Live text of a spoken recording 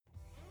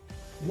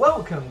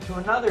Welcome to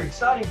another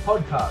exciting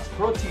podcast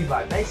brought to you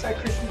by Bayside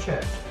Christian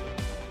Church.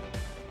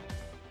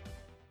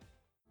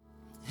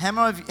 How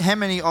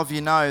many of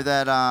you know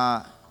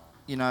that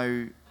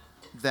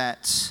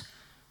that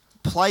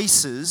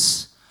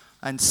places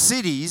and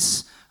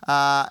cities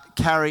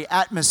carry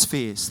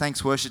atmospheres?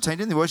 Thanks, worship team.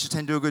 Didn't the worship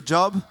team do a good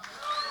job?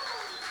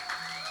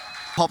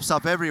 Pops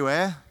up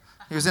everywhere.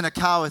 He was in a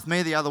car with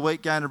me the other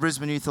week going to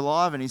Brisbane Youth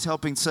Alive, and he's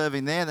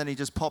serving there. Then he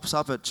just pops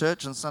up at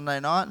church on Sunday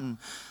night, and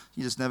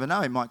you just never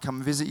know. He might come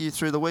and visit you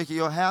through the week at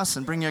your house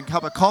and bring you a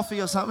cup of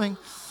coffee or something.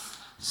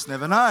 Just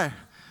never know.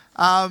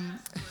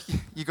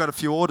 You got a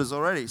few orders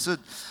already. So,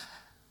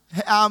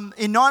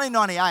 in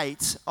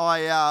 1998,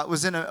 I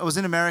was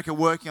in America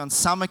working on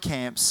summer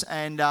camps,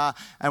 and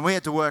we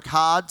had to work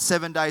hard,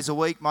 7 days a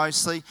week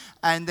mostly,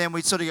 and then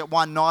we'd sort of get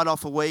one night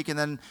off a week, and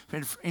then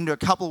into a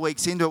couple of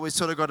weeks into it, we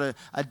sort of got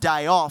a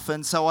day off.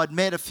 And so I'd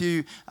met a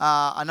few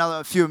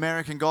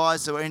American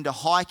guys that were into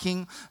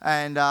hiking,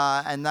 and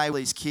they were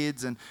these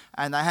kids, and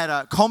they had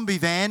a combi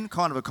van,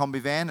 kind of a combi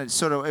van. I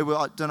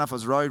don't know if it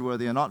was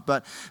roadworthy or not,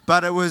 but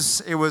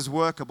it was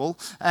workable.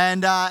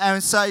 And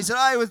so he said,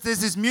 "Oh,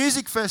 there's this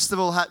music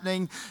festival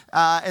happening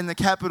in the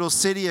capital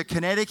city of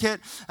Connecticut,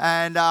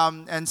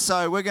 and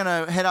so we're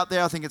going to head up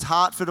there. I think it's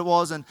Hartford it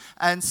was,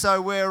 and so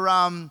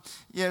we're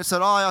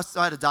said, I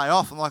had a day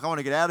off. I'm like, I want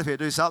to get out of here,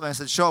 do something. I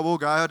said, sure, we'll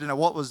go. I didn't know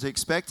what was to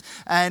expect.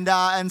 And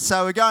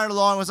so we're going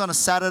along. It was on a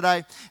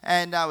Saturday,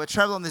 and we're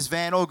traveling in this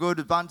van, all good.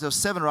 There was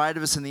 7 or 8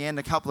 of us in the end.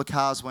 A couple of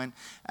cars went.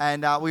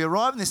 And we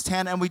arrived in this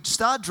town, and we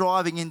started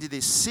driving into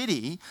this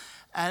city.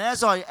 And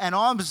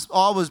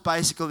I was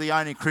basically the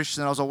only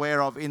Christian I was aware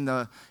of in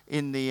the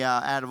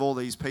out of all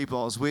these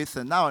people I was with,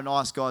 and they were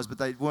nice guys, but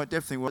they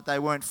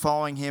weren't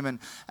following him,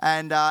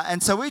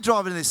 and so we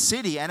drive into this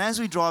city, and as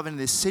we drive into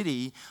this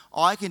city,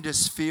 I can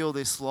just feel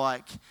this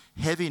like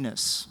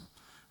heaviness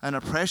and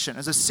oppression.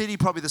 It's a city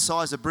probably the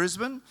size of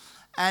Brisbane,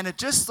 and it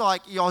just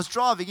like I was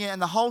driving in, and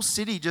the whole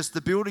city, just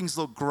the buildings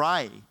look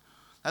grey,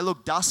 they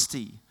look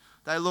dusty,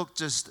 they look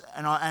just,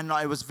 and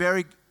it was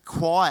very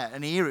quiet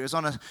and eerie. It was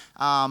on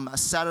a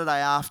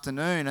Saturday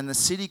afternoon, and the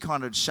city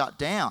kind of shut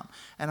down.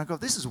 And I go,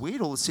 this is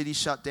weird, all the city's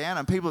shut down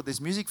and people at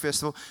this music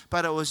festival.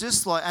 But it was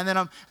just like, and then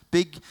I'm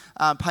big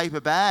paper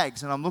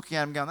bags, and I'm looking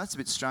at them going, that's a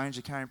bit strange,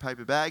 you're carrying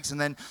paper bags. And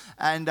then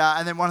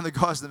one of the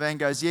guys in the van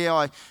goes,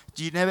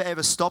 do you never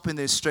ever stop in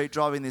this street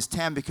driving this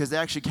town because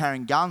they're actually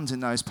carrying guns in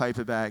those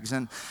paper bags?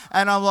 And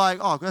I'm like,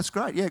 oh, that's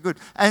great, yeah, good.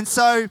 And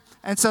so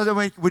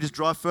then we just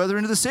drive further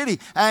into the city,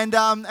 and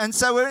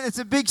so it's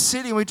a big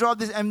city, and we drive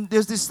this, and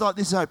there's this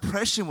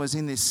oppression was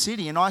in this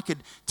city, and I could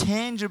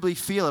tangibly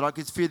feel it. I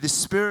could feel this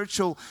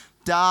spiritual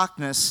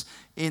darkness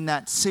in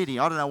that city.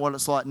 I don't know what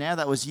it's like now.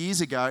 That was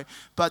years ago,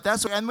 but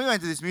and we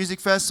went to this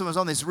music festival. It was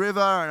on this river,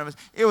 and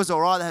it was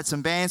all right. They had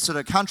some bands, sort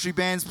of country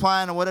bands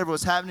playing or whatever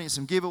was happening,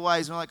 some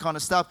giveaways and all that kind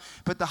of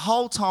stuff. But the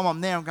whole time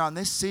I'm there, I'm going,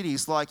 this city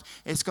is like,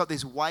 it's got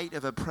this weight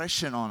of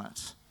oppression on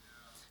it,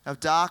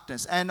 of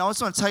darkness. And I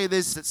also want to tell you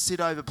this, that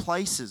sit over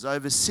places,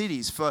 over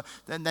cities,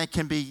 then they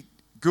can be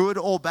good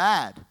or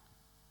bad.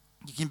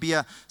 You can be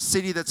a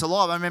city that's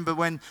alive. I remember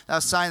when they were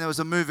saying there was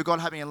a move of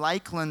God happening in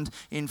Lakeland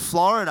in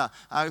Florida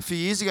a few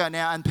years ago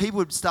now, and people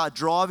would start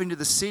driving to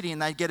the city,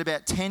 and they'd get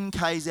about 10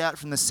 k's out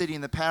from the city in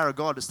the power of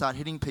God to start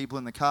hitting people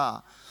in the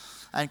car,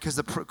 and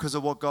because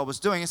of what God was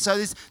doing. And so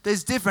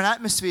there's different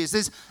atmospheres.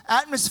 There's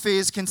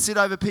atmospheres can sit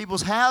over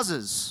people's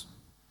houses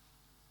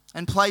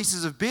and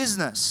places of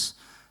business.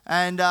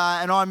 And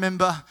I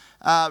remember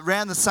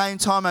around the same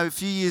time, a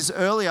few years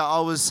earlier, I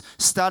was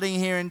studying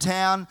here in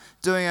town,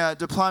 doing a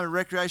diploma in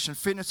recreation and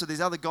fitness with these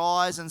other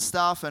guys and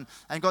stuff, and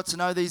got to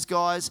know these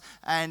guys.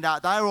 And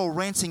they were all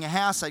renting a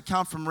house. They'd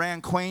come from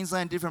around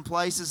Queensland, different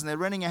places, and they're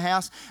renting a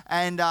house.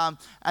 And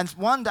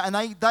one day,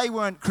 and they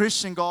weren't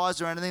Christian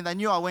guys or anything. They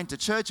knew I went to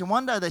church. And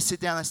one day they sit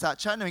down and they start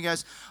chatting to me. He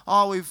goes,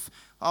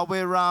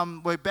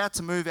 we're about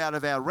to move out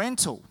of our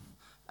rental.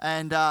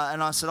 And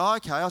I said, oh,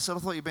 okay. I said, I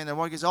thought you'd been there.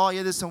 He goes, oh,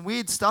 yeah, there's some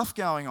weird stuff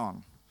going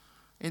on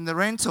in the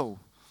rental.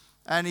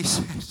 And he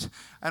said,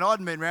 and I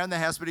hadn't been around the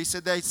house, but he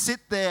said they sit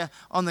there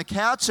on the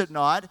couch at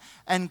night,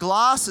 and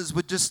glasses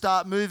would just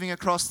start moving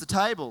across the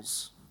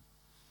tables.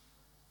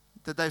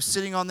 That they're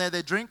sitting on there,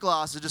 their drink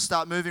glasses just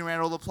start moving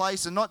around all the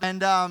place, and I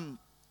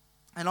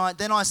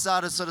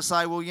started to sort of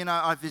say, well,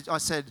 I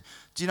said,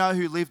 do you know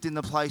who lived in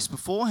the place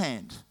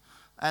beforehand?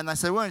 And they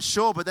said, we weren't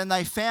sure, but then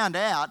they found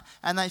out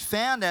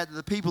that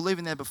the people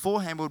living there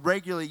beforehand would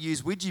regularly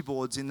use Ouija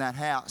boards in that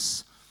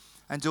house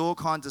and do all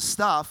kinds of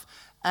stuff,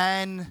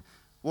 and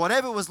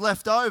whatever was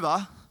left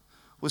over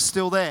was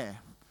still there,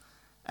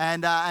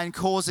 and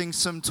causing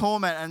some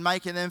torment and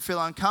making them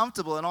feel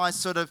uncomfortable. And I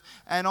just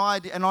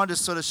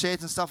sort of shared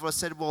some stuff where I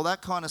said, well,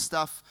 that kind of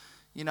stuff,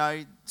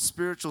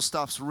 spiritual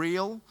stuff's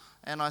real.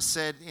 And I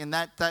said, in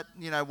that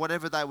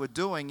whatever they were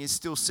doing is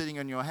still sitting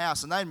in your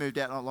house. And they moved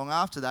out not long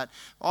after that.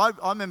 I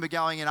remember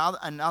going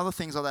and other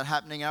things like that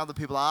happening, and other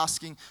people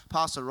asking.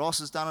 Pastor Ross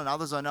has done it,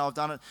 others I know have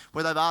done it,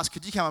 where they've asked,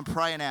 could you come and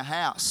pray in our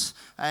house?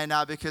 And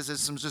because there's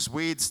some just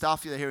weird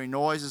stuff, you're hearing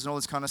noises and all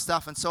this kind of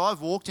stuff. And so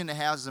I've walked into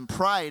houses and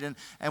prayed,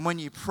 and when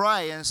you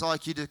pray, and it's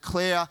like you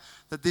declare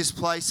that this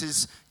place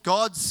is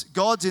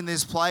God's in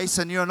this place,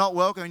 and you're not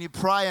welcome, and you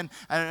pray and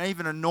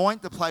even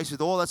anoint the place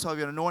with oil. That's why we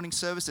have an anointing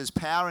service. There's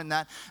power in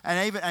that,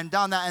 and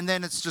done that, and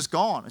then it's just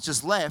gone. It's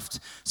just left.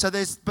 So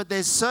there's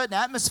certain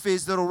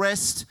atmospheres that'll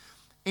rest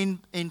in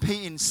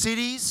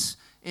cities,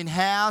 in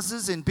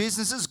houses, in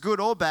businesses,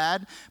 good or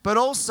bad. But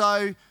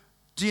also,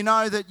 do you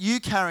know that you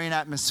carry an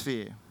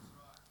atmosphere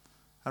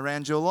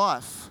around your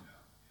life,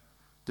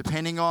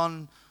 depending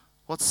on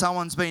what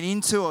someone's been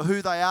into or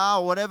who they are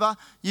or whatever?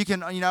 You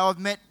can, I've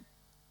met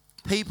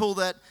people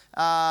that,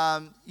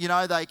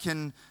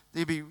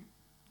 they'll be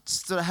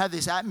sort of have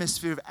this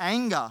atmosphere of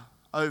anger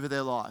over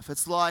their life.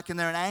 It's like, and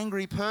they're an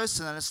angry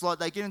person, and it's like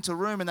they get into a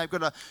room and they've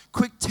got a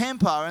quick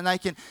temper, and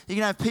you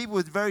can have people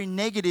with very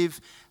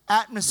negative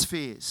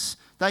atmospheres.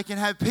 They can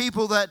have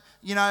people that,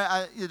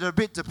 are a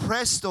bit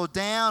depressed or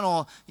down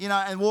or,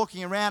 and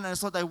walking around, and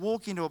it's like they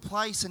walk into a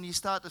place and you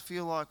start to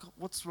feel like,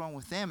 what's wrong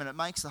with them? And it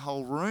makes the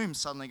whole room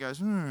suddenly goes,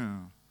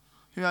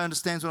 who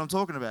understands what I'm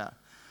talking about?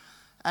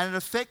 And it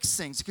affects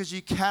things because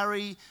you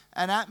carry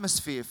an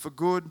atmosphere for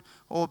good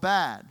or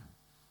bad.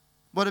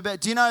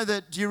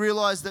 Do you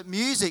realize that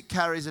music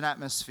carries an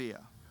atmosphere?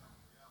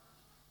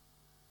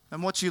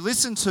 And what you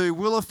listen to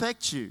will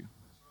affect you.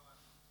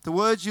 The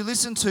words you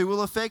listen to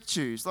will affect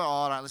you. It's like,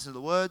 I don't listen to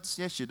the words.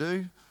 Yes, you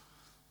do.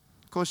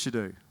 Of course you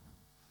do.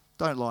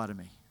 Don't lie to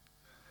me.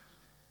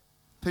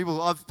 Young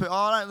people,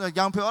 I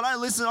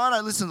don't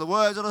listen to the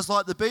words. I just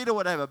like the beat or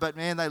whatever. But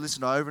man, they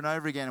listen over and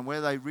over again, and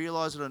whether they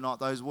realize it or not,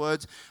 those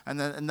words, and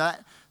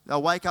that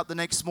they'll wake up the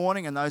next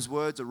morning and those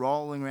words are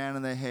rolling around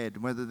in their head.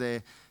 Whether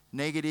they're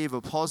negative or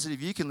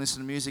positive, you can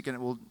listen to music and it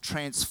will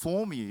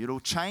transform you. It'll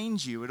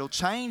change you. It'll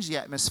change the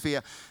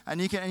atmosphere.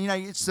 And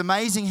it's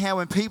amazing how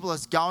when people are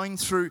going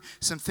through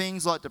some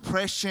things like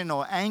depression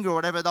or anger or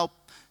whatever, they'll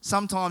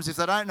sometimes, if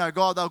they don't know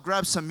God, they'll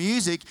grab some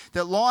music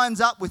that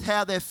lines up with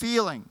how they're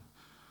feeling.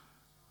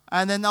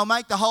 And then they'll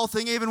make the whole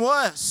thing even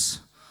worse.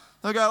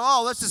 They'll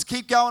go, let's just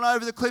keep going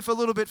over the cliff a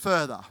little bit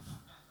further.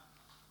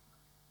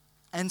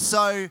 And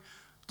so,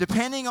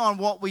 depending on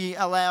what we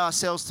allow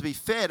ourselves to be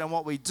fed and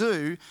what we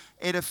do,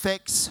 it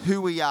affects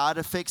who we are. It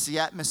affects the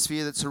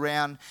atmosphere that's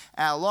around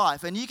our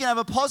life. And you can have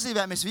a positive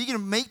atmosphere. You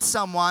can meet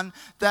someone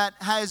that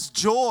has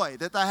joy,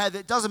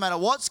 it doesn't matter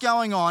what's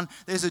going on,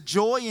 there's a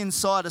joy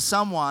inside of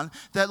someone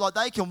that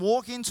they can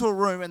walk into a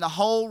room and the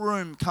whole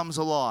room comes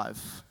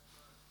alive.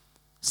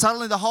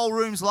 Suddenly the whole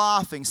room's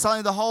laughing.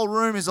 Suddenly the whole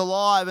room is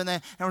alive, and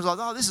everyone's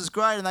like, this is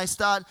great. And they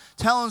start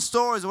telling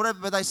stories or whatever,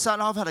 but they start,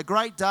 I've had a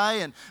great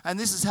day, and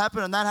this has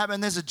happened and that happened.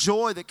 And there's a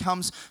joy that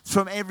comes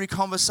from every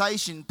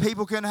conversation.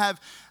 People can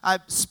have a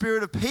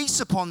spirit of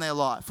peace upon their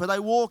life where they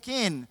walk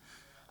in,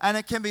 and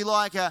it can be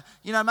like,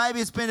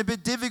 maybe it's been a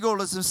bit difficult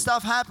or some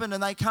stuff happened,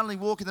 and they currently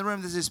walk in the room,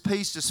 there's this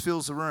peace just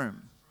fills the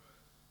room.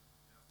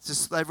 It's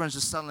just, everyone's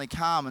just suddenly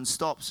calm and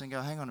stops and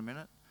go, hang on a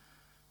minute.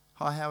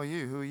 Hi, how are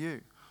you? Who are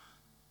you?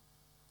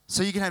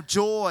 So you can have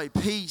joy,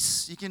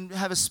 peace. You can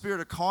have a spirit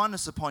of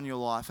kindness upon your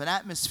life, an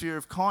atmosphere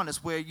of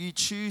kindness where you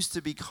choose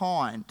to be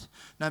kind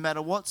no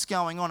matter what's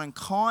going on. And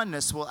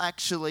kindness will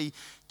actually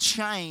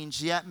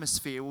change the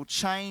atmosphere, will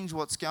change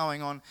what's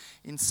going on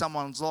in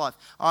someone's life.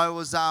 I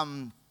was,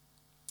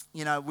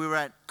 we were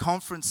at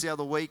conference the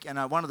other week, and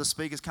one of the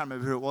speakers, can't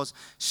remember who it was,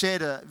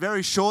 shared a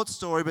very short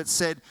story, but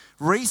said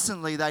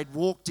recently they'd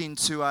walked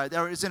into it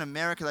was in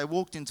America, they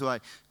walked into a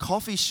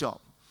coffee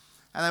shop.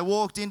 And they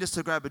walked in just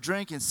to grab a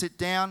drink and sit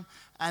down.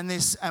 And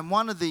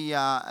one of the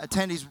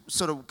attendees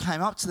sort of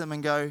came up to them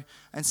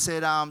and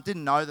said,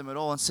 didn't know them at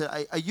all, and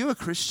said, "Are you a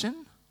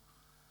Christian?"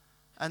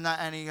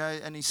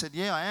 And he said,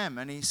 "Yeah, I am."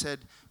 And he said,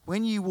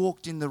 "When you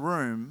walked in the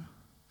room,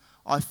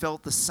 I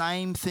felt the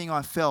same thing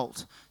I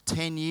felt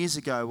 10 years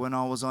ago when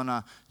I was on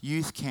a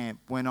youth camp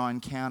when I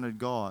encountered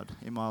God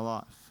in my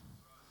life.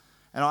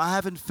 And I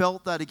haven't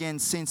felt that again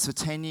since for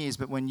 10 years.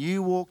 But when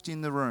you walked in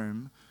the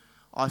room,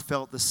 I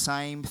felt the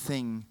same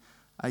thing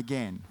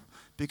again."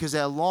 Because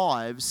our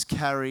lives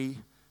carry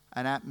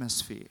an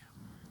atmosphere.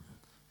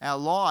 Our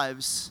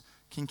lives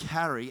can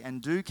carry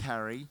and do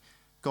carry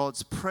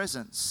God's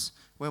presence.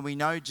 When we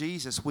know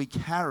Jesus, we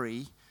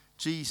carry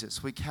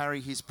Jesus. We carry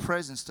his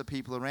presence to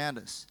people around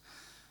us.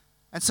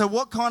 And so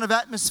what kind of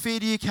atmosphere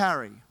do you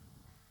carry?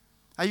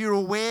 Are you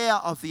aware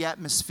of the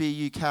atmosphere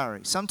you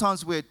carry?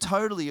 Sometimes we're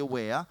totally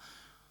aware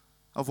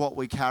of what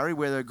we carry,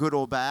 whether good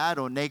or bad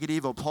or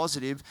negative or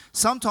positive.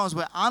 Sometimes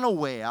we're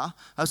unaware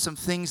of some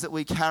things that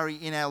we carry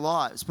in our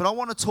lives. But I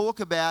want to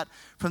talk about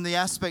from the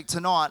aspect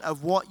tonight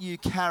of what you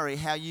carry,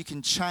 how you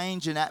can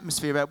change an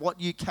atmosphere, about what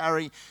you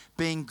carry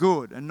being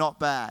good and not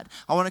bad.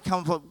 I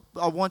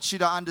want you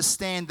to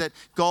understand that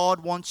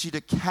God wants you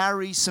to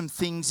carry some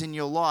things in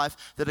your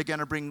life that are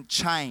going to bring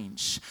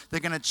change. They're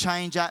going to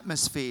change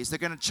atmospheres. They're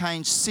going to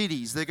change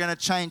cities. They're going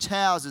to change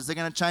houses. They're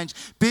going to change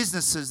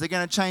businesses. They're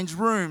going to change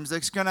rooms.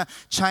 They're going to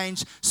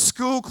change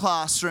school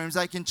classrooms.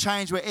 They can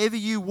change wherever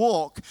you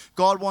walk.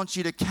 God wants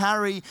you to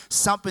carry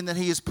something that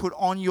He has put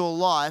on your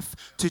life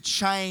to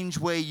change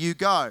where you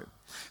go.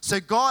 So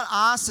God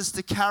asks us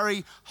to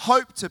carry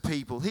hope to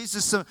people. Here's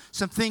just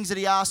some things that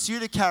He asks you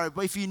to carry.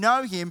 But if you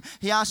know Him,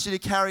 He asks you to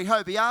carry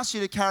hope. He asks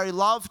you to carry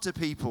love to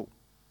people.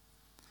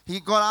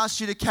 God asks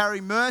you to carry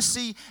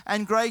mercy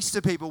and grace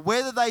to people,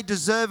 whether they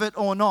deserve it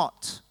or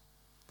not.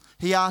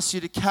 He asks you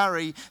to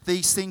carry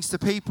these things to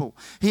people.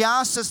 He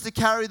asks us to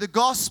carry the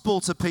gospel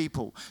to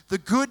people, the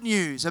good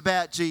news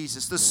about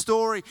Jesus, the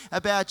story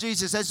about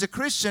Jesus. As a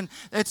Christian,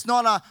 it's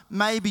not a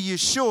maybe you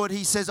should.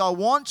 He says, I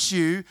want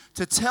you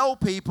to tell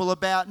people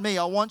about me.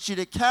 I want you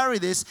to carry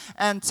this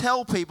and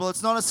tell people.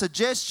 It's not a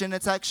suggestion,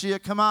 it's actually a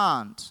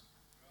command.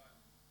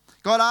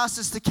 God asks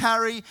us to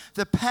carry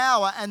the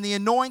power and the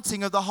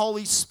anointing of the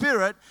Holy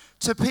Spirit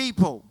to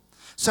people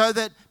so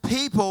that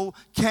people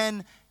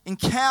can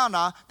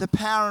encounter the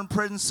power and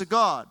presence of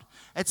God.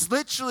 It's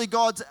literally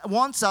God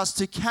wants us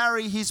to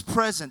carry His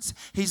presence.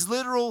 His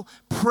literal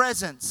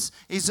presence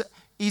is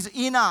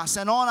in us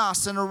and on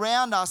us and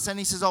around us. And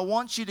He says, I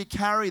want you to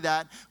carry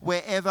that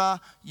wherever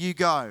you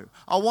go.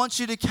 I want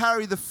you to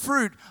carry the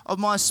fruit of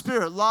my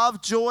Spirit: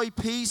 love, joy,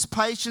 peace,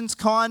 patience,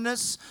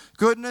 kindness,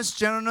 goodness,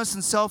 gentleness,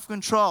 and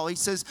self-control. He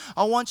says,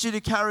 I want you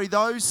to carry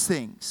those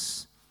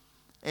things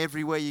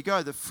everywhere you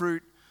go. The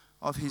fruit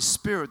of His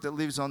Spirit that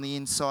lives on the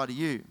inside of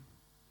you.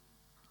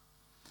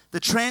 The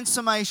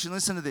transformation,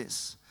 listen to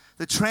this,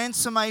 the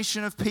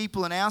transformation of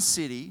people in our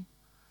city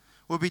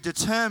will be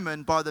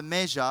determined by the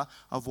measure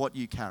of what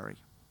you carry.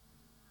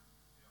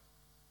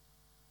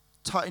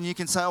 And you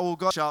can say, oh, well,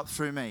 God show up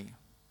through me.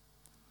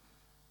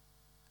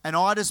 And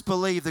I just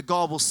believe that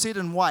God will sit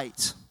and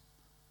wait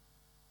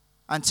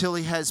until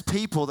He has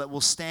people that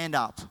will stand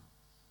up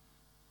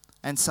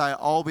and say,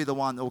 I'll be the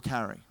one that will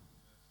carry.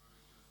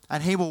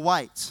 And He will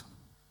wait.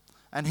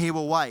 And He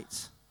will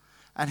wait.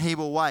 And He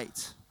will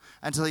wait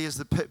until He has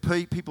the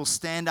people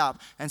stand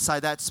up and say,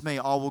 that's me,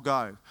 I will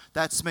go.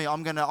 That's me.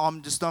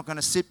 I'm just not going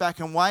to sit back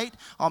and wait.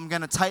 I'm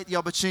going to take the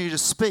opportunity to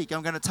speak.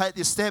 I'm going to take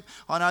this step.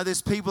 I know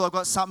there's people, I've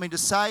got something to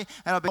say.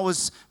 And I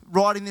was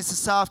writing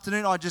this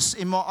afternoon. I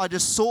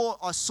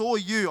saw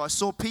you. I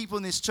saw people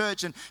in this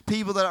church and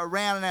people that are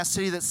around in our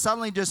city that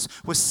suddenly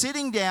just were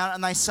sitting down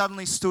and they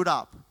suddenly stood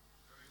up.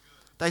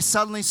 They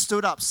suddenly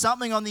stood up.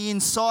 Something on the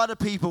inside of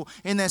people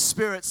in their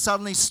spirit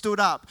suddenly stood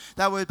up.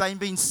 They've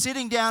been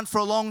sitting down for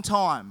a long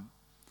time,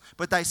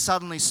 but they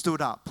suddenly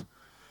stood up.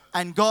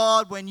 And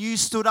God, when you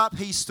stood up,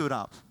 He stood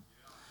up.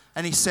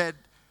 And He said,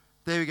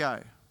 there we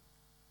go.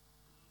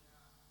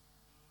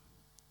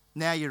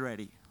 Now you're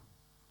ready.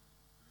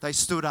 They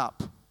stood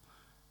up.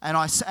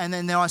 And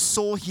then I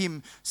saw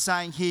Him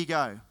saying, here you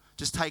go.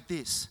 Just take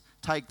this,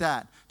 take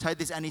that, take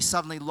this. And He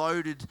suddenly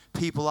loaded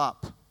people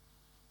up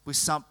with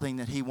something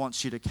that He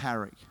wants you to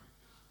carry.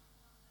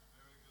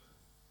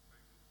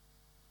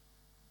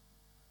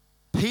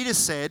 Peter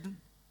said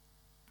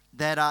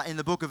that in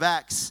the book of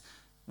Acts,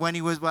 when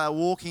he was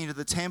walking into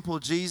the temple,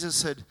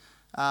 Jesus had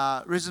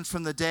risen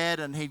from the dead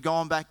and He'd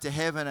gone back to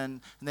heaven,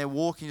 and they're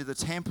walking to the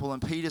temple,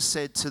 and Peter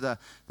said to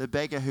the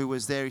beggar who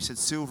was there, he said,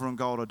 silver and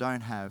gold I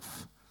don't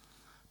have,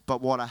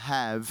 but what I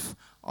have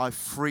I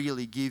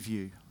freely give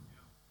you.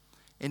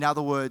 In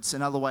other words,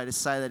 another way to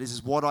say that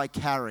is what I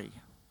carry,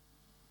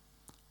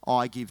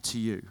 I give to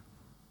you.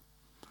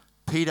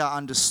 Peter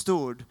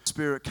understood the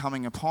Spirit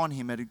coming upon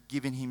him had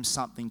given him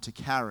something to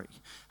carry.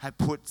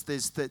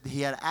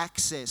 He had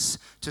access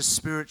to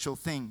spiritual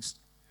things.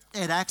 He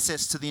had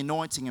access to the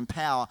anointing and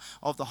power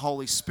of the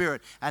Holy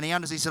Spirit. And he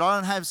said, I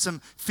don't have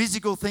some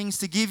physical things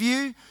to give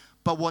you,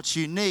 but what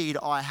you need,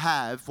 I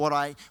have.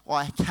 I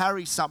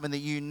carry something that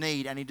you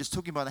need. And he just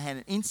took him by the hand,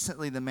 and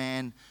instantly the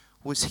man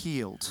was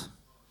healed.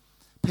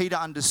 Peter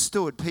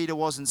understood. Peter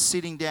wasn't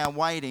sitting down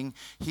waiting.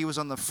 He was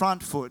on the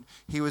front foot.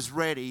 He was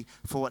ready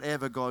for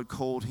whatever God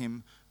called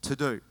him to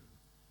do.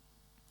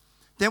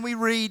 Then we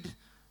read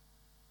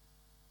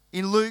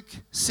in Luke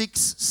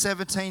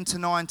 6:17 to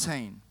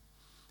 19.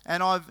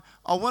 And I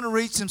want to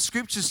read some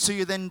scriptures to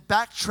you, then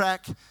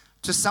backtrack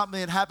to something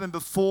that happened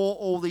before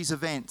all these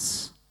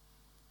events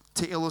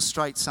to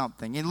illustrate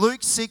something. In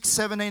Luke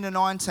 6:17 to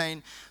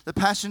 19, the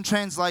Passion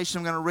Translation,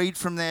 I'm going to read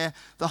from there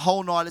the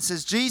whole night. It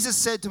says, Jesus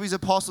said to His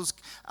apostles,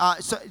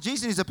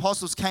 Jesus and His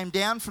apostles came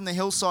down from the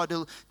hillside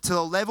to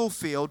a level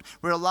field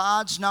where a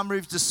large number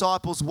of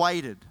disciples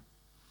waited.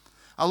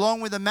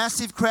 along with a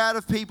massive crowd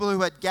of people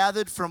who had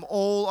gathered from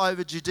all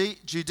over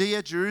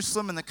Judea,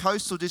 Jerusalem, and the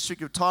coastal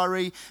district of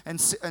Tyre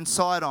and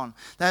Sidon.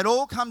 They had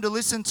all come to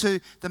listen to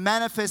the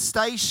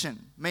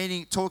manifestation,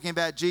 meaning talking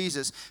about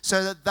Jesus,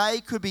 so that they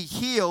could be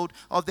healed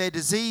of their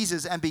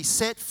diseases and be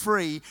set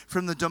free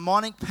from the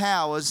demonic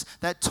powers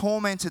that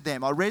tormented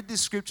them. I read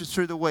this scripture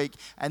through the week,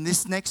 and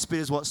this next bit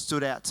is what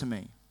stood out to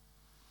me.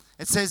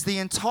 It says, the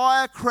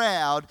entire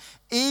crowd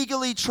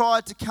eagerly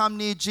tried to come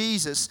near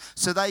Jesus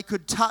so they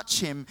could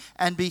touch him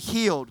and be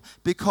healed,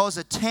 because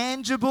a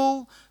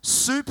tangible,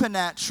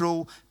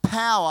 supernatural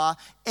power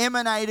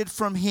emanated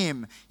from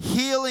him,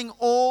 healing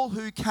all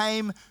who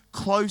came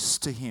close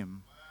to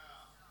him.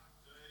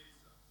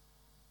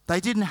 They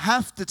didn't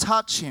have to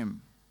touch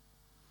him.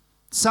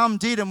 Some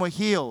did and were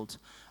healed.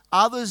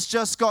 Others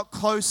just got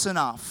close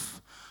enough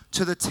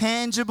to the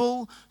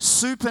tangible,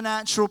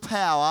 supernatural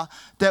power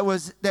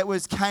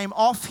that came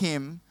off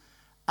him,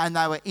 and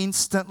they were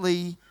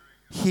instantly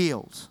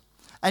healed.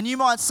 And you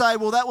might say,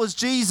 well, that was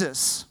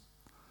Jesus.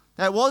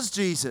 That was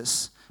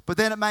Jesus. But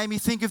then it made me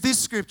think of this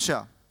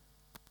scripture.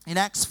 In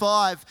Acts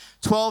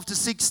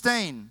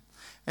 5:12-16,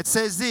 it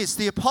says this,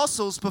 the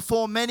apostles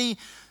performed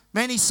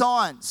many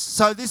signs.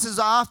 So this is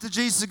after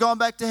Jesus had gone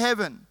back to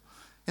heaven.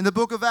 In the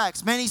book of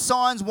Acts, many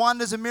signs,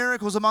 wonders, and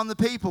miracles among the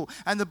people.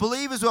 And the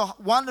believers were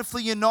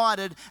wonderfully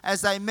united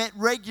as they met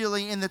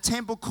regularly in the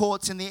temple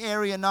courts in the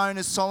area known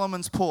as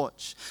Solomon's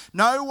Porch.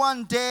 No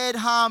one dared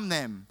harm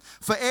them,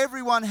 for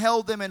everyone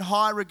held them in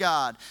high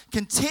regard.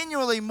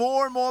 Continually,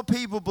 more and more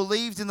people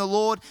believed in the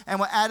Lord and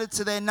were added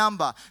to their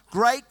number.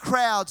 Great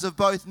crowds of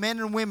both men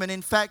and women.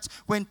 In fact,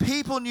 when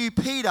people knew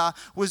Peter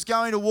was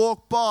going to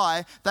walk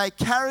by, they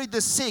carried the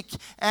sick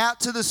out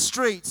to the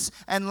streets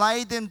and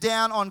laid them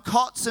down on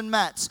cots and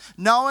mats,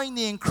 knowing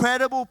the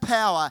incredible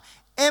power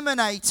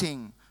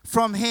emanating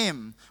from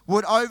him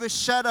would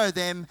overshadow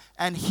them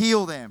and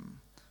heal them.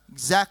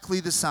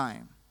 Exactly the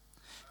same.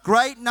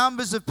 Great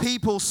numbers of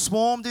people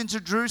swarmed into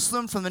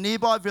Jerusalem from the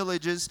nearby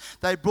villages.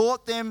 They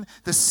brought them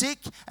the sick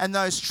and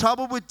those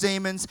troubled with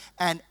demons,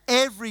 and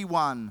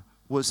everyone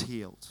was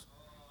healed.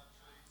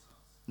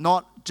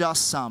 Not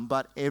just some,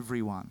 but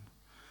everyone.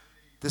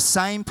 The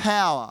same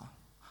power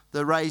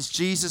that raised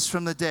Jesus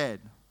from the dead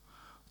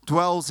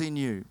dwells in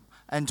you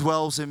and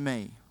dwells in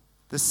me.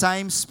 The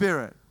same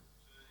Spirit.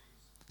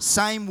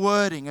 Same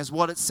wording as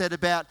what it said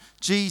about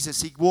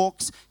Jesus. He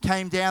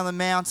came down the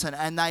mountain,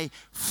 and they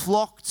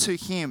flocked to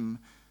him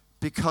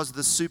because of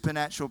the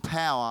supernatural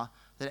power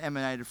that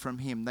emanated from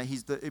him.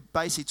 It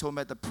basically talking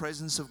about the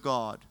presence of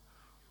God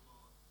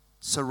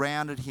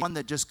surrounded him. One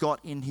that just got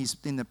in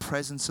the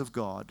presence of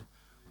God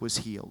was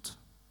healed.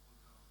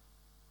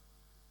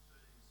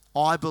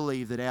 I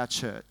believe that our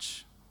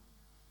church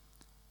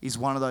is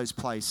one of those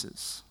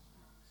places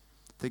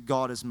that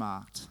God has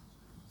marked,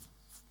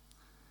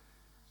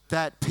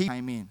 that people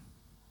came in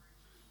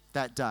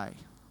that day.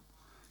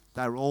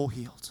 They were all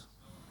healed.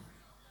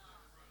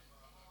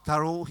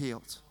 They're all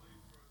healed.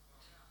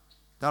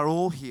 They're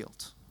all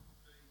healed.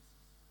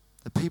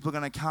 The people are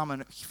going to come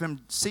and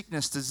from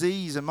sickness,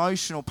 disease,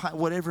 emotional pain,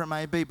 whatever it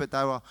may be, but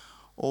they were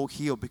all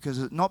healed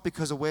not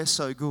because we're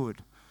so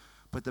good,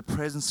 but the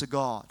presence of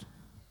God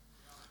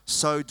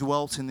so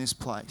dwelt in this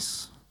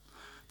place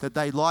that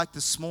they, like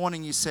this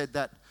morning you said,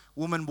 that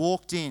woman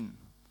walked in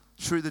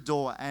through the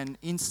door and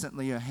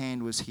instantly her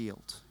hand was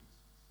healed.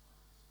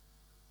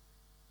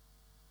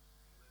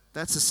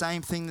 That's the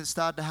same thing that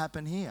started to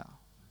happen here.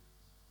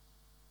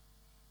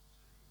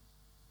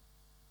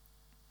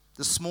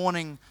 This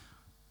morning,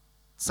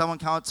 someone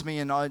came up to me,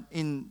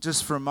 and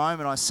just for a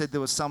moment, I said there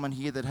was someone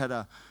here that had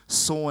a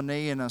sore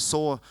knee and a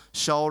sore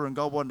shoulder, and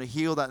God wanted to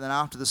heal that. Then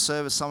after the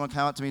service, someone came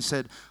up to me and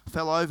said, I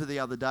fell over the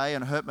other day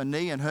and hurt my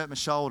knee and hurt my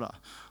shoulder.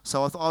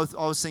 So I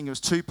was thinking it was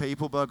two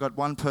people, but I got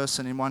one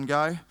person in one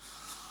go.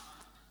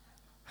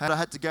 And I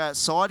had to go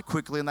outside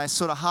quickly, and they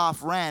sort of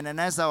half ran, and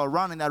as they were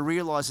running, they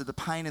realised that the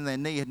pain in their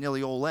knee had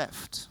nearly all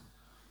left.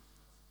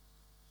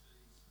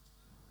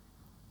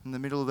 In the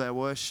middle of our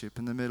worship,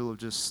 in the middle of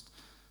just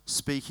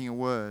speaking a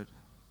word.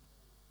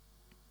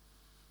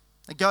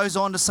 It goes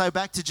on to say,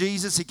 back to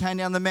Jesus, he came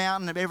down the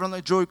mountain, and everyone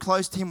that drew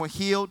close to him were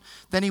healed.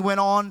 Then he went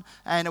on,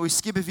 and we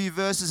skip a few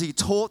verses. He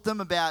taught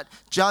them about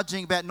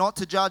judging, about not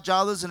to judge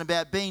others, and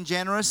about being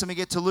generous. And we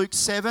get to Luke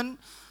 7.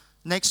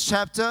 Next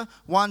chapter,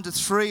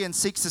 1-3 and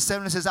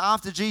 6-7, it says,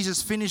 after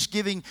Jesus finished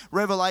giving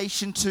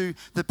revelation to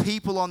the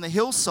people on the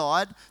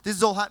hillside, this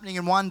is all happening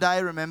in one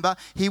day, remember,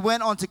 he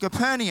went on to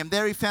Capernaum.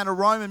 There he found a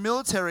Roman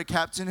military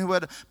captain who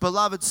had a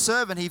beloved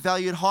servant he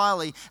valued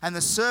highly, and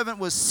the servant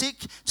was sick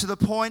to the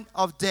point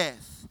of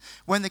death.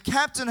 When the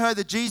captain heard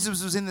that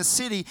Jesus was in the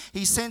city,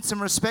 he sent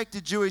some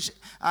respected Jewish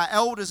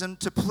elders and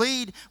to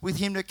plead with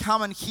him to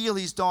come and heal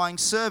his dying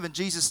servant.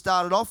 Jesus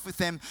started off with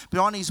them, but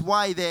on his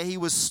way there, he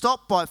was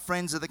stopped by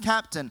friends of the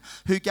captain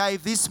who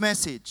gave this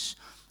message: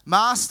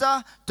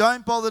 Master,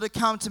 don't bother to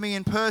come to me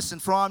in person,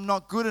 for I am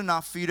not good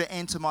enough for you to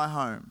enter my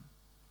home.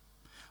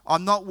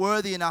 I'm not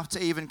worthy enough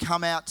to even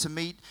come out to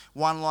meet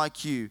one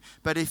like you.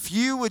 But if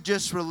you would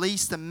just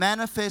release the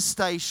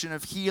manifestation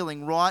of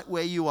healing right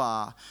where you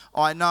are,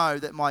 I know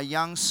that my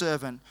young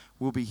servant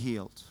will be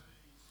healed.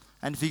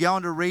 And if you go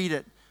on to read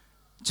it,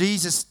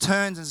 Jesus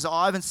turns and says,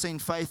 I haven't seen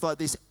faith like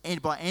this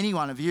by any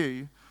one of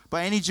you,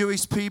 by any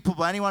Jewish people,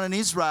 by anyone in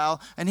Israel.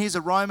 And here's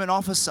a Roman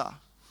officer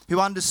who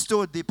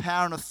understood the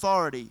power and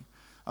authority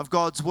of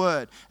God's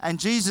word. And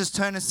Jesus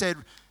turned and said,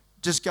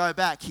 just go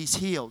back, he's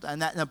healed.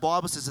 And the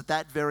Bible says at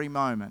that very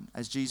moment,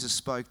 as Jesus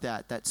spoke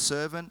that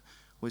servant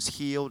was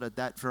healed at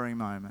that very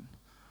moment.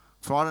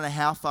 For I don't know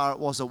how far it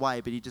was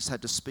away, but he just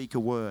had to speak a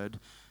word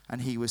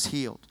and he was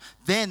healed.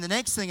 Then the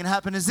next thing that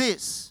happened is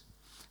this.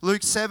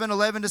 Luke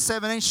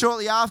 7:11-17.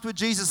 Shortly afterward,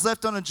 Jesus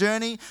left on a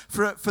journey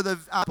for the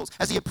apples.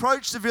 As he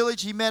approached the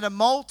village, he met a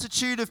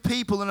multitude of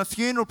people in a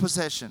funeral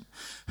procession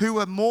who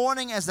were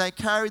mourning as they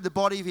carried the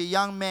body of a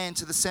young man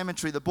to the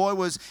cemetery. The boy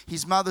was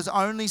his mother's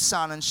only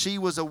son, and she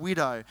was a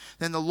widow.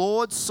 Then the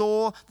Lord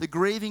saw the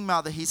grieving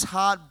mother. His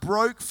heart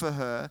broke for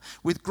her.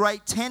 With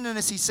great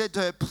tenderness, he said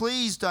to her,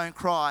 "Please don't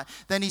cry."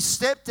 Then he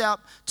stepped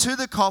up to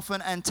the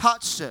coffin and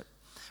touched it.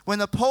 When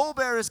the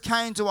pallbearers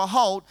came to a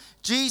halt,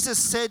 Jesus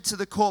said to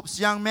the corpse,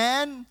 "Young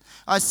man,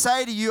 I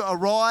say to you,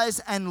 arise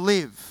and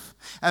live."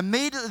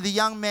 Immediately the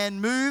young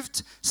man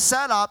moved,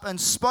 sat up, and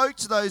spoke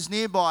to those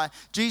nearby.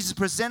 Jesus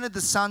presented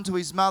the son to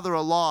his mother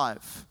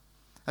alive.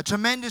 A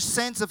tremendous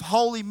sense of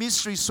holy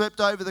mystery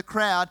swept over the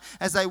crowd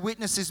as they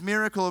witnessed this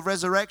miracle of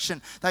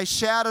resurrection. They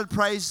shouted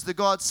praise to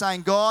God,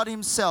 saying, "God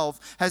himself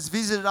has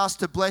visited us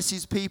to bless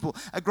his people.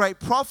 A great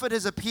prophet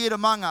has appeared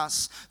among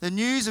us." The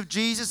news of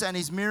Jesus and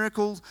his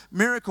miracle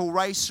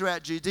raced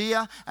throughout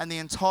Judea and the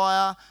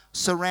entire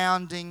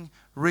surrounding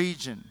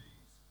region.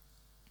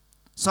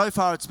 So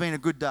far, it's been a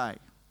good day.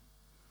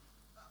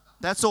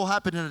 That's all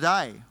happened in a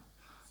day.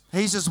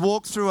 He's just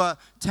walked through a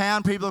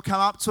town. People have come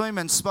up to him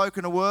and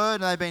spoken a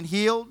word, and they've been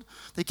healed.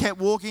 They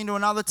kept walking to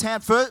another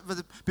town.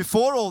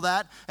 Before all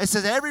that, it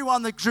says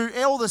everyone that drew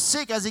all the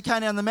sick as he came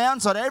down the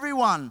mountainside,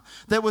 everyone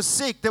that was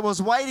sick, that was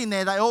waiting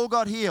there, they all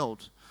got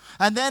healed.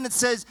 And then it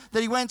says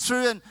that he went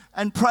through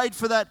and prayed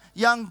for that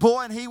young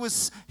boy, and he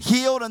was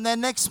healed. And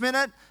then next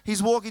minute,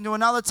 he's walking to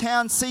another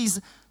town, sees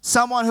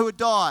someone who had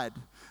died,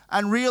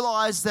 and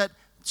realized that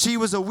she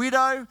was a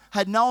widow,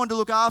 had no one to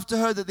look after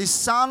her, that this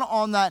son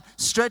on that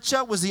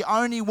stretcher was the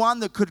only one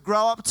that could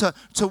grow up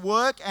to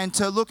work and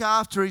to look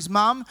after his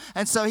mum.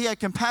 And so he had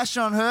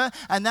compassion on her,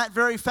 and that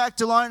very fact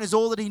alone is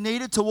all that he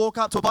needed to walk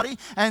up to a body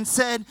and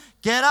said,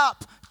 "Get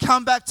up,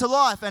 come back to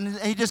life." And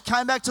he just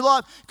came back to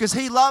life because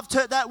he loved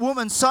her, that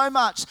woman, so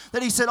much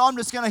that he said, "I'm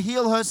just going to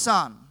heal her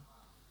son."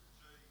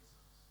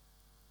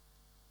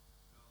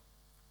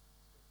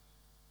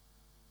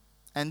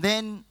 And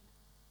then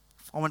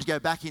I want to go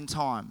back in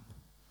time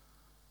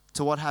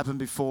to what happened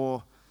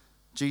before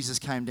Jesus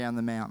came down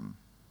the mountain.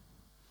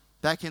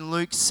 Back in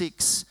Luke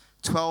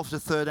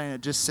 6:12-13,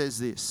 it just says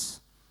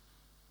this.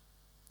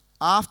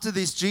 After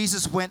this,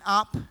 Jesus went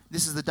up,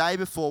 this is the day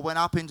before, went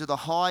up into the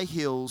high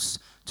hills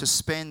to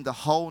spend the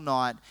whole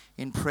night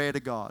in prayer to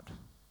God.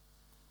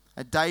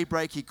 At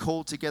daybreak, he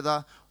called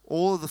together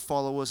all of the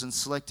followers and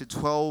selected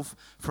 12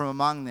 from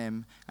among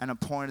them and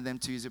appointed them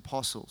to his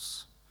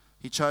apostles.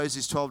 He chose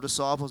his 12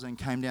 disciples and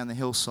came down the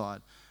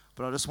hillside.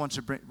 But I just want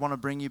to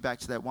bring you back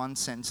to that one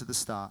sentence at the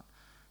start.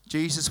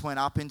 Jesus went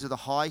up into the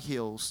high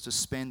hills to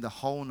spend the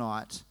whole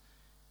night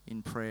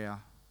in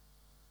prayer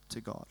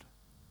to God.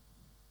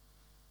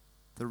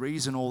 The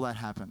reason all that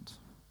happened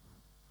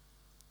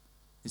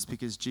is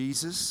because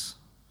Jesus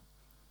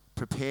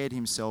prepared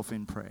himself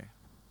in prayer.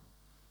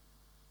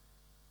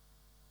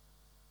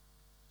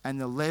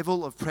 And the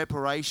level of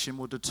preparation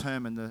will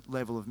determine the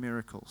level of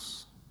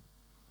miracles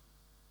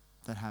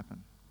that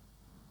happen.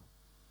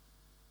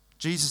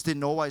 Jesus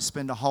didn't always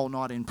spend a whole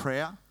night in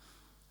prayer. And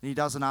he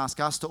doesn't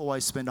ask us to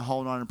always spend a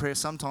whole night in prayer.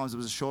 Sometimes it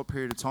was a short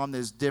period of time.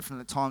 There's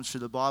definite times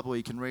through the Bible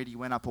you can read he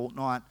went up all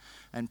night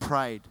and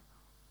prayed.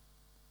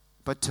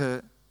 But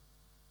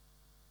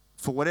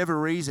for whatever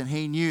reason,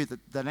 he knew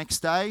that the next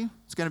day,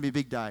 it's going to be a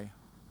big day.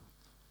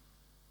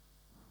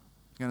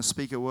 He's going to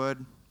speak a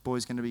word.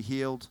 Boy's going to be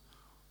healed.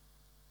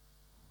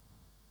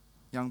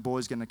 Young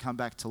boy's going to come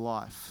back to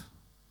life.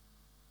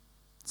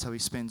 So he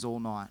spends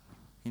all night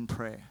in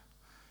prayer.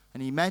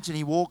 And imagine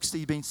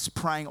he'd been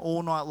praying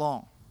all night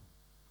long.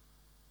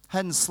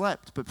 Hadn't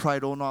slept, but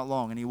prayed all night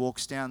long. And he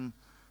walks down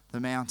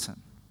the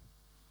mountain.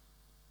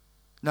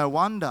 No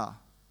wonder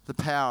the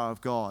power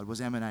of God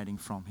was emanating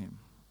from him.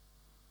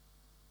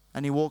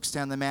 And he walks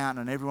down the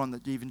mountain, and everyone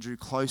that even drew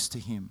close to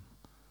him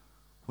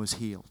was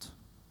healed.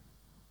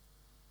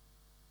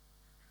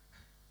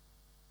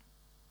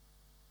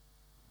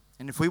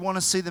 And if we want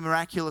to see the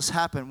miraculous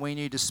happen, we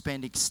need to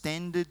spend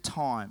extended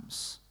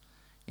times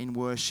in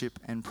worship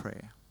and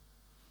prayer.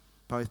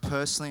 Both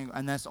personally,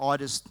 and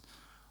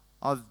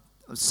I've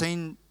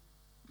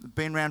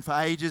been around for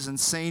ages and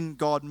seen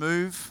God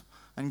move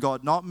and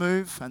God not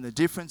move. And the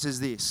difference is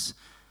this: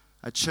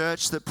 a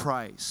church that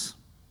prays.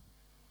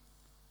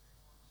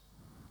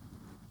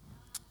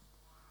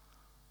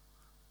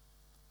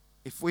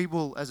 if we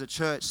will, as a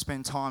church,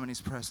 spend time in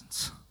His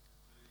presence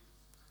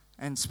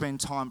and spend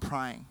time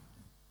praying,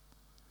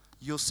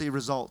 you'll see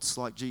results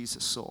like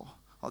Jesus saw,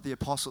 like the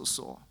apostles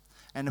saw.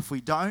 And if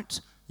we don't,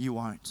 you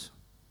won't.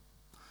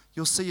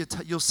 You'll see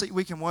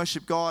we can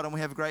worship God and we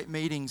have great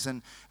meetings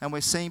and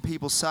we're seeing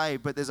people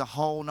saved, but there's a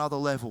whole nother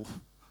level.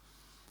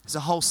 There's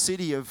a whole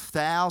city of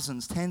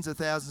thousands, tens of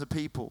thousands of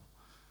people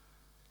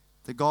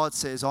that God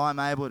says, I'm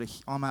able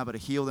to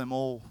heal them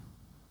all.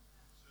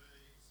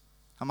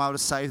 I'm able to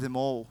save them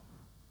all.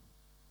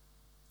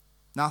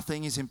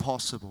 Nothing is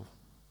impossible.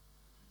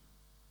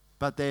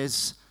 But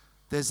there's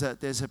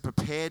a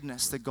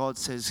preparedness that God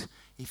says,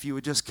 if you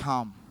would just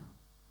come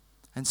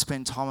and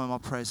spend time in my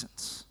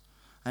presence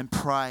and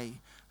pray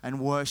and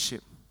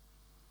worship.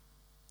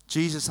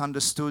 Jesus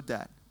understood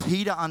that.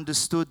 Peter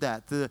understood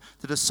that. The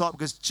disciples,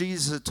 because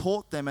Jesus had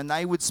taught them, and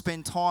they would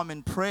spend time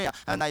in prayer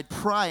and they'd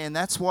pray. And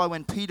that's why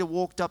when Peter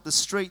walked up the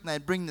street and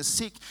they'd bring the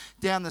sick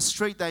down the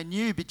street, they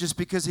knew just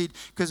because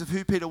of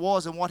who Peter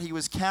was and what he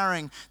was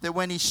carrying, that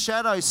when his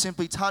shadow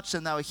simply touched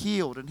them, they were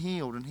healed and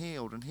healed and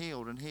healed and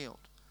healed and healed.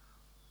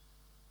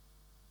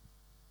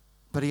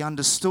 But he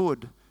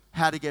understood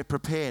how to get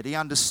prepared. He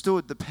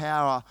understood the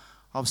power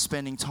of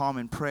spending time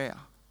in prayer.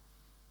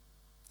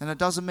 And it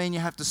doesn't mean you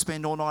have to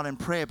spend all night in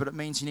prayer, but it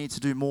means you need to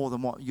do more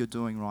than what you're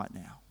doing right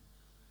now.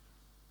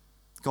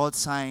 God's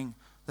saying,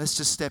 let's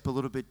just step a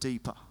little bit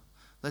deeper.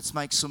 Let's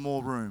make some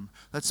more room.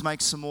 Let's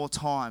make some more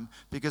time.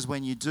 Because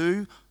when you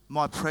do,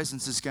 my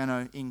presence is going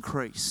to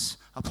increase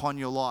upon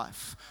your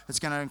life. It's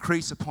going to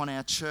increase upon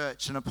our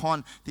church and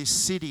upon this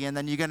city. And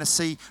then you're going to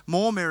see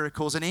more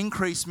miracles and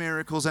increased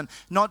miracles. And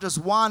not just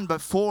one,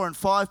 but 4 and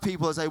 5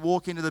 people as they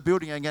walk into the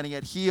building are going to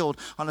get healed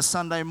on a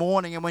Sunday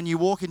morning. And when you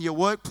walk into your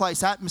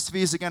workplace,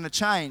 atmospheres are going to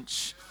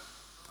change.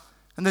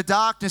 And the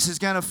darkness is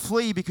going to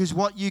flee because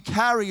what you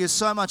carry is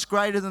so much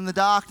greater than the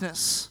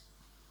darkness.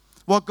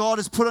 What God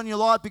has put on your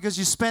life, because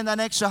you spend that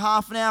extra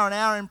half an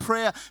hour in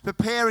prayer,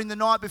 preparing the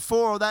night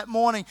before or that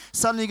morning,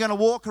 suddenly you're going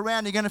to walk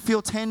around, you're going to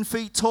feel 10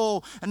 feet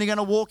tall, and you're going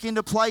to walk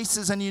into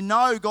places and you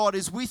know God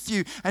is with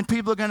you, and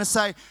people are going to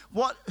say,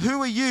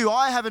 who are you?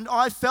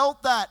 I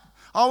felt that.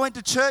 I went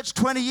to church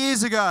 20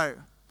 years ago.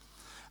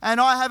 And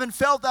I haven't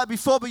felt that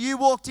before, but you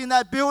walked in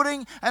that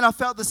building and I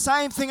felt the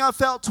same thing I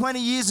felt 20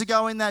 years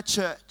ago in that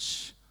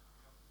church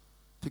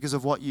because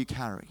of what you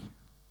carry.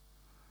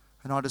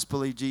 And I just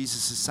believe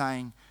Jesus is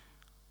saying,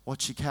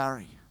 what you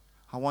carry,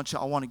 I want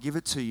to give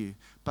it to you.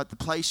 But the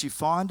place you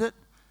find it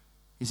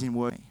is in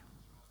work.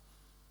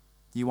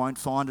 You won't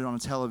find it on a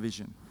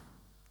television.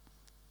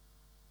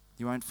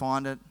 You won't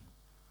find it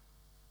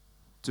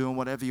doing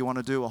whatever you want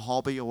to do, a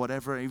hobby or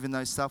whatever, even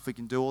those stuff. We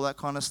can do all that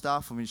kind of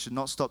stuff, and we should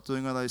not stop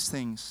doing all those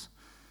things.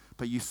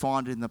 But you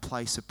find it in the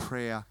place of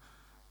prayer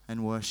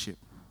and worship.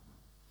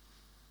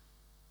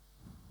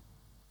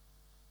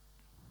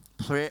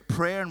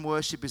 Prayer and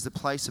worship is the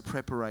place of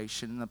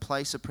preparation, and the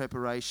place of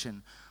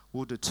preparation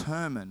will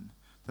determine,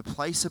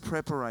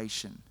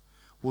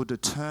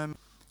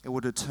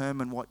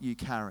 what you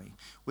carry.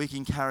 We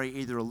can carry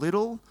either a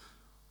little,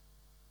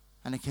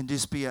 and it can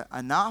just be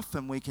enough,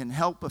 and we can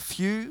help a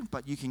few,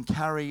 but you can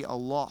carry a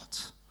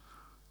lot.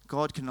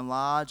 God can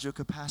enlarge your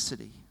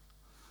capacity.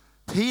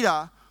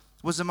 Peter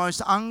was the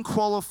most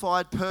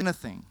unqualified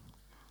person.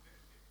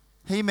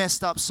 He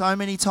messed up so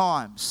many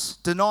times,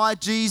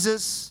 denied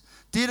Jesus,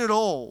 did it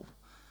all.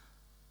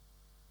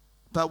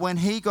 But when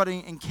he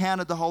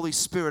encountered the Holy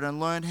Spirit and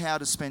learned how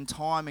to spend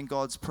time in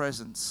God's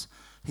presence,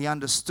 he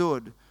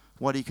understood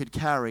what he could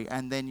carry.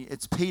 And then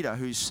it's Peter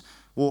who's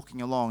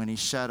walking along and his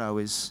shadow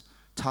is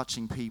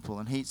touching people.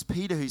 And it's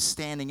Peter who's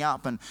standing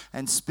up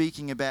and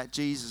speaking about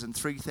Jesus, and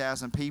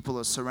 3,000 people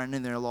are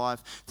surrendering their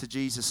life to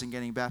Jesus and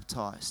getting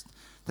baptized.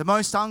 The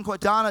most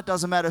unqualified, it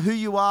doesn't matter who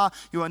you are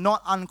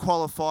not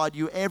unqualified.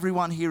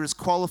 Everyone here is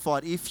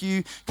qualified. If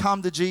you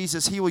come to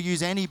Jesus, He will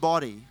use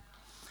anybody.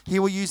 He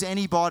will use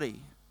anybody.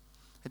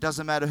 It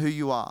doesn't matter who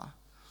you are.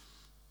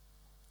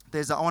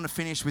 I want to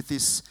finish with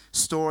this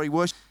story.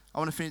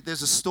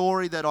 There's a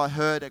story that I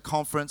heard at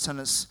conference, and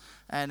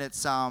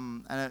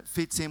it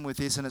fits in with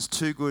this, and it's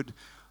too good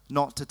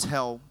not to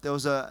tell. There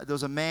was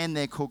a man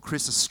there called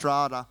Chris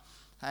Estrada,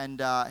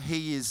 and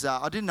he is.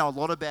 I didn't know a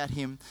lot about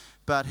him,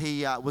 but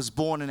he was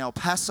born in El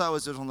Paso,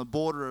 as it was on the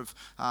border of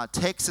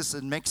Texas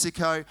and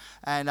Mexico,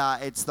 and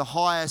it's the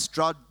highest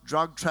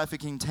drug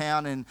trafficking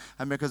town in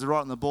America. It's right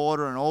on the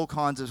border, and all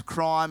kinds of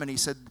crime. And he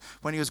said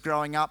when he was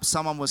growing up,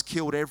 someone was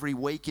killed every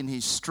week in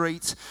his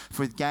street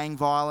with gang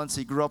violence.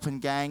 He grew up in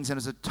gangs, and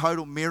it's a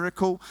total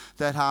miracle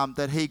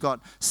that he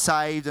got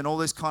saved and all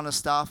this kind of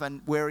stuff,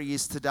 and where he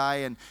is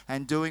today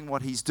and doing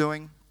what he's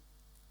doing.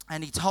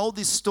 And he told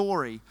this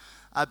story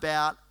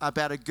about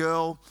a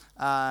girl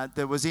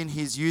that was in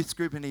his youth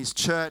group in his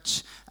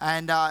church,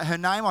 and her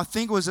name, I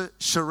think, was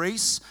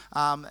Charisse.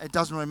 It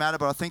doesn't really matter,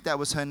 but I think that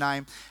was her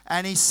name.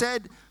 And he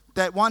said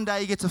that one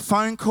day he gets a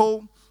phone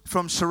call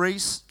from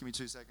Charisse. Give me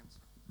 2 seconds.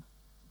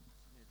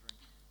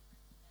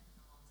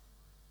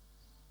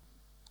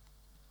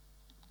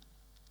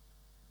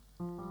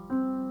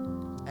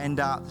 And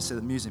so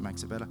the music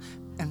makes it better.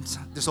 And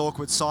this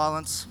awkward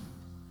silence.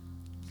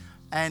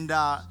 And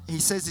he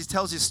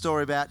tells his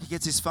story about, he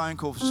gets his phone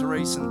call from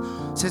Sharice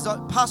and says,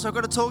 Pastor, I've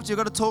got to talk to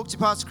you,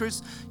 Pastor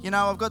Chris.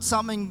 I've got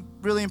something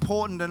really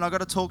important and I've got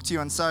to talk to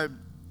you. And so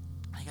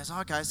he goes,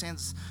 okay,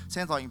 sounds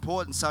like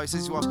important. So he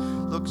says, well,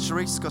 look,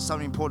 Sharice has got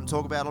something important to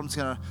talk about. I'm just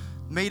going to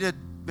meet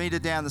her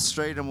down the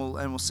street and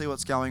we'll see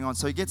what's going on.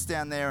 So he gets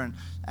down there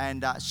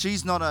and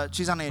she's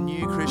only a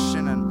new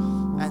Christian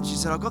and she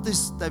said,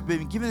 they've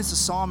been given this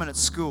assignment at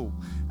school.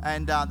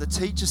 And the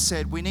teacher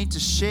said, we need to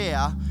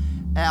share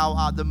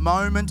a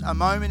moment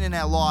in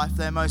our life,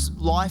 their most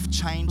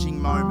life-changing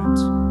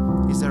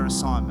moment is their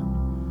assignment.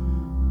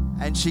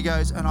 And she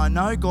goes, and I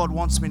know God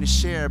wants me to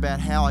share about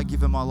how I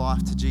give my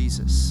life to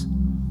Jesus.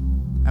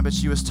 But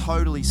she was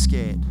totally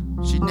scared.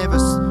 She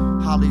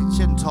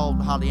hadn't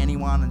told hardly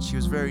anyone, and she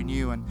was very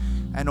new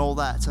and all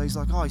that. So he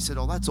said,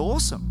 oh, that's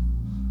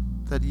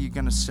awesome that you're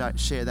going to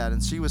share that.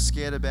 And she was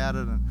scared about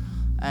it,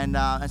 and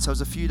so it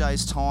was a few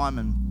days' time,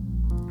 and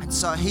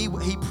so he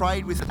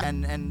prayed with her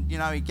and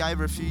he gave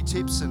her a few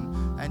tips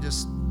and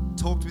just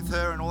talked with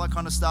her and all that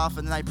kind of stuff.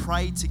 And they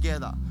prayed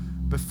together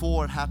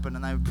before it happened,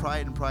 and they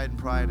prayed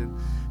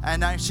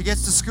and she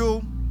gets to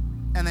school.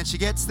 And then she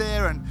gets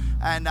there and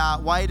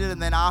waited,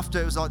 and then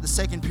after, it was like the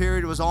second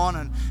period was on,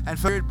 and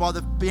by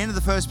the end of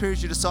the first period,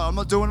 she decided, I'm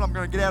not doing it, I'm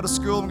going to get out of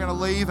school, I'm going to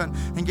leave and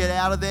get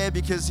out of there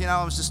because,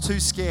 I was just too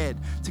scared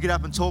to get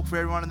up and talk for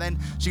everyone. And then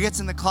she gets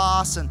in the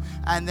class, and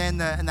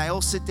they all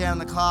sit down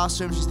in the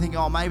classroom. She's thinking,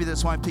 maybe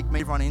this won't pick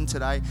me everyone in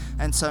today,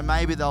 and so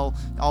maybe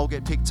I'll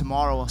get picked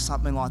tomorrow or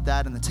something like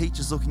that. And the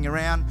teacher's looking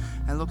around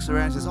and looks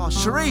around and says,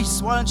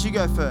 Sharice, why don't you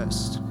go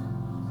first?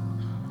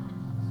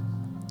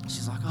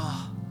 She's like,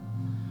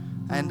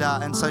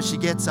 And so she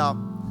gets up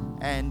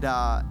and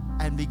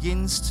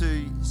begins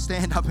to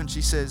stand up, and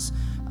she says,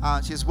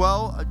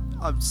 well,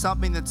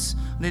 something I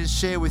need to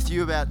share with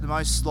you about the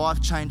most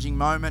life-changing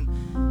moment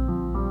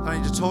I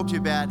need to talk to you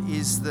about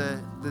is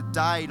the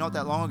day not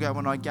that long ago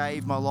when I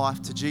gave my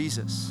life to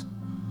Jesus.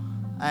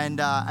 And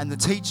the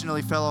teacher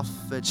nearly fell off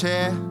the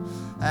chair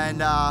and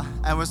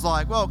was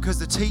like, well, because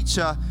the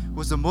teacher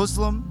was a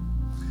Muslim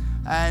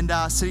and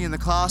sitting in the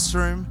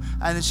classroom,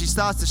 and then she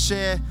starts to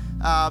share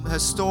her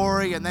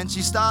story, and then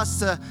she starts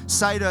to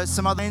say to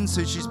some other friends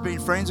who she's been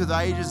friends with for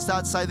ages,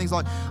 starts to say things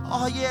like,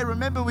 oh yeah,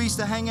 remember we used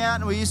to hang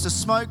out and we used to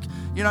smoke,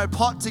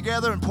 pot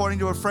together, and pointing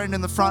to a friend in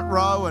the front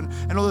row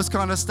and all this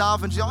kind of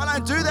stuff. And she's like, I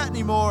don't do that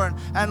anymore.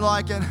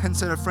 And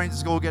so her friends at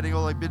school getting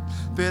all like bit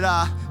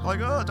like,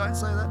 oh, don't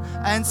say that.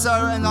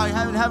 And like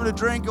having a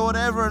drink or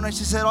whatever. And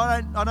she said,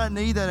 I don't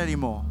need that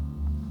anymore.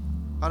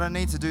 I don't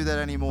need to do that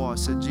anymore. I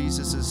said,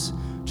 Jesus is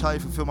trying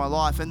to fulfill my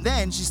life. And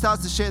then she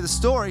starts to share the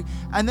story,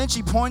 and then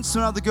she points to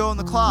another girl in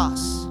the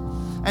class,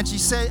 and she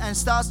said, and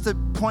starts to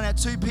point out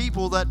two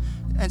people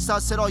and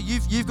said, oh,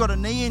 you've got a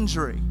knee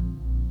injury,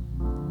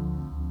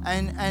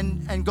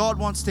 and God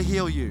wants to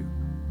heal you.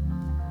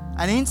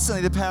 And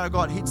instantly the power of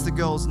God hits the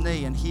girl's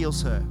knee and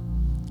heals her.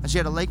 And she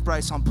had a leg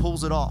brace on,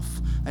 pulls it off,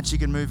 and she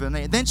can move her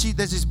knee. And then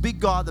there's this big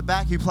guy at the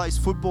back who plays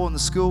football in the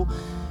school.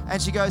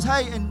 And she goes,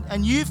 hey,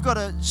 and you've got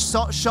a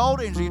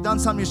shoulder injury. You've done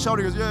something to your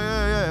shoulder. He goes,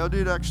 yeah, I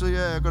did actually.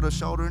 Yeah, I've got a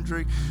shoulder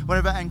injury,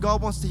 whatever. And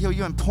God wants to heal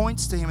you, and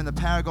points to him, and the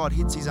power of God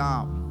hits his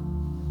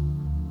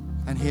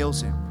arm and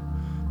heals him.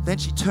 Then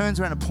she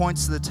turns around and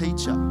points to the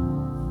teacher.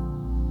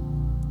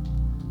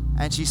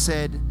 And she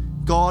said,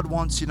 God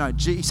wants you to know.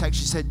 She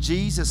said,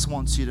 Jesus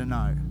wants you to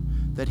know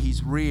that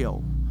he's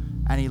real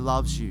and he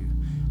loves you.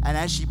 And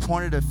as she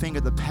pointed her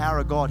finger, the power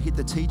of God hit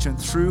the teacher and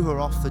threw her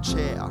off the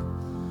chair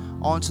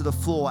onto the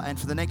floor. And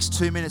for the next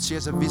 2 minutes, she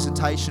has a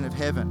visitation of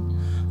heaven,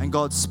 and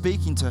God's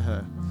speaking to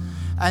her.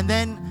 And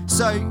then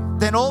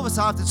all of a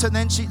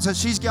sudden,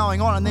 she's going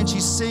on, and then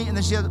she's seeing, and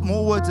then she has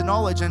more words of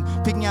knowledge and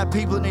picking out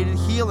people that needed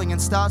healing, and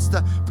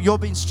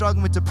you've been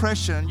struggling with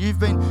depression, and you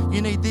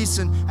need this,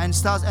 and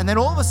then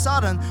all of a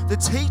sudden, the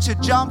teacher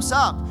jumps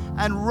up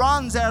and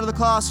runs out of the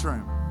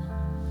classroom.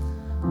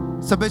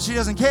 But she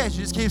doesn't care. She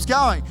just keeps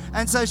going.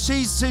 And so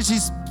she's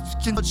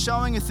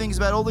showing her things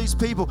about all these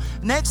people.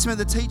 Next minute,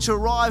 the teacher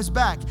arrives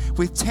back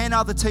with 10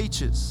 other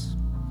teachers.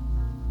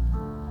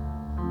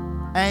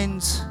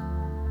 And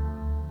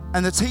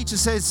the teacher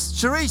says,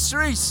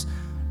 Sharice,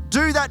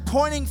 do that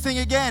pointing thing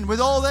again with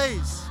all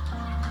these.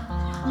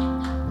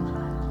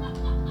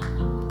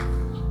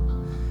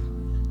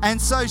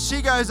 And so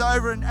she goes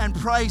over and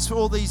prays for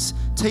all these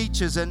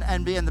teachers, and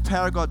the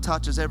power of God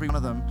touches every one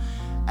of them.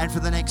 And for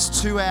the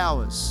next 2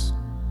 hours,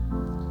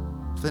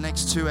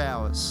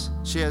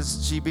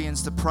 she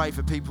begins to pray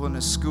for people in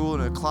her school,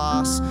 in her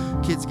class.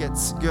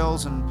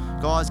 Girls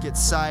and guys get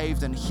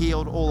saved and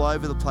healed all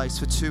over the place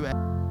for 2 hours.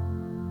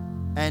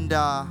 And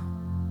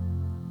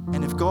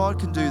if God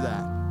can do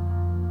that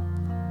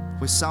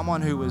with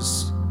someone who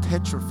was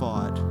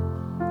petrified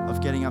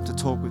of getting up to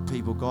talk with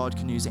people, God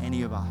can use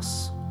any of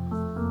us.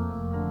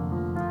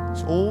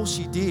 All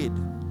she did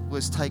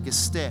was take a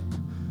step.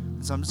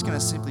 And so I'm just going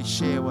to simply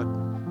share what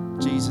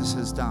Jesus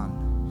has done.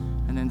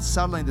 And then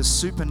suddenly the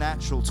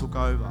supernatural took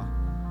over.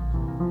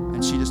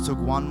 And she just took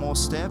one more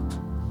step,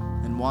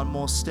 and one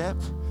more step.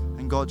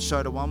 And God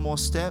showed her one more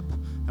step,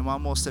 and And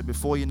one more step,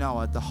 before you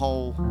know it, the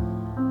whole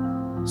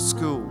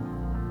school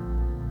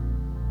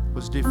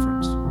was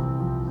different.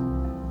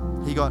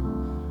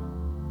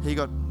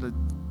 The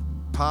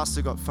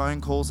pastor got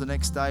phone calls the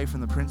next day from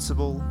the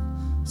principal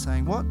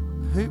saying, what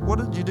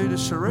did you do to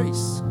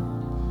Charisse?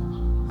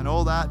 And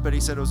all that, but he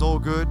said it was all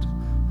good,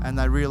 and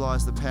they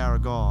realized the power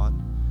of God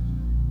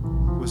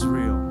was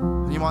real.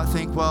 And you might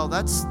think, well,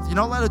 you're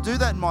not allowed to do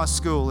that in my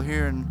school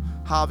here in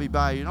Harvey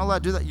Bay. You're not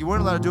allowed to do that. You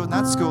weren't allowed to do it in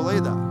that school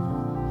either.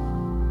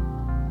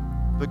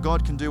 But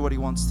God can do what he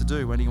wants to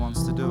do when he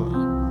wants to do it.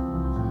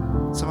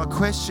 So my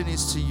question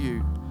is to you,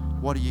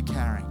 what are you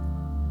carrying?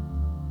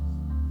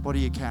 What are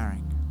you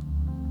carrying?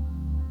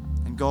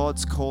 And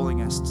God's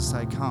calling us to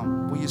say,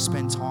 come, will you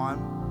spend time?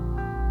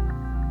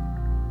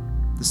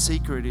 The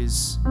secret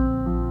is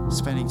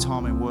spending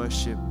time in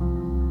worship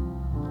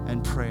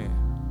and prayer.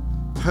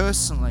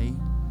 Personally,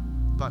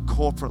 but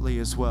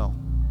corporately as well.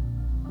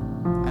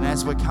 And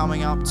as we're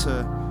coming up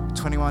to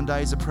 21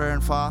 days of prayer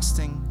and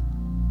fasting,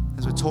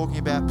 as we're talking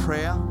about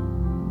prayer,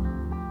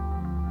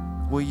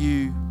 will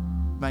you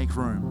make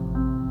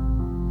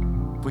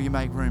room? Will you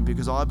make room?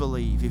 Because I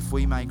believe if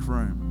we make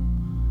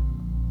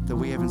room, that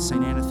we haven't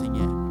seen anything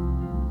yet.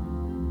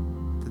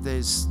 That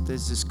there's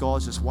this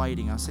God's just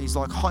waiting us. He's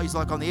like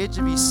on the edge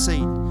of his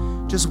seat,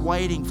 just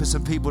waiting for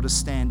some people to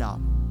stand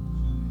up.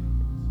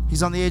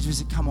 He's on the edge of his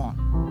seat. Come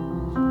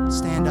on,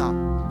 stand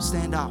up,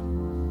 stand up.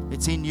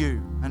 It's in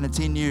you, and it's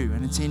in you,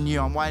 and it's in you.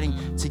 I'm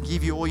waiting to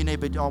give you all you need,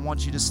 but I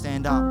want you to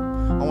stand up.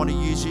 I want to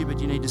use you, but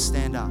you need to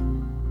stand up.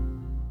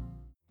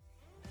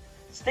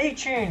 Stay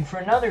tuned for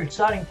another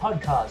exciting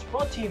podcast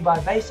brought to you by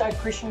Bayside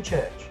Christian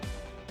Church.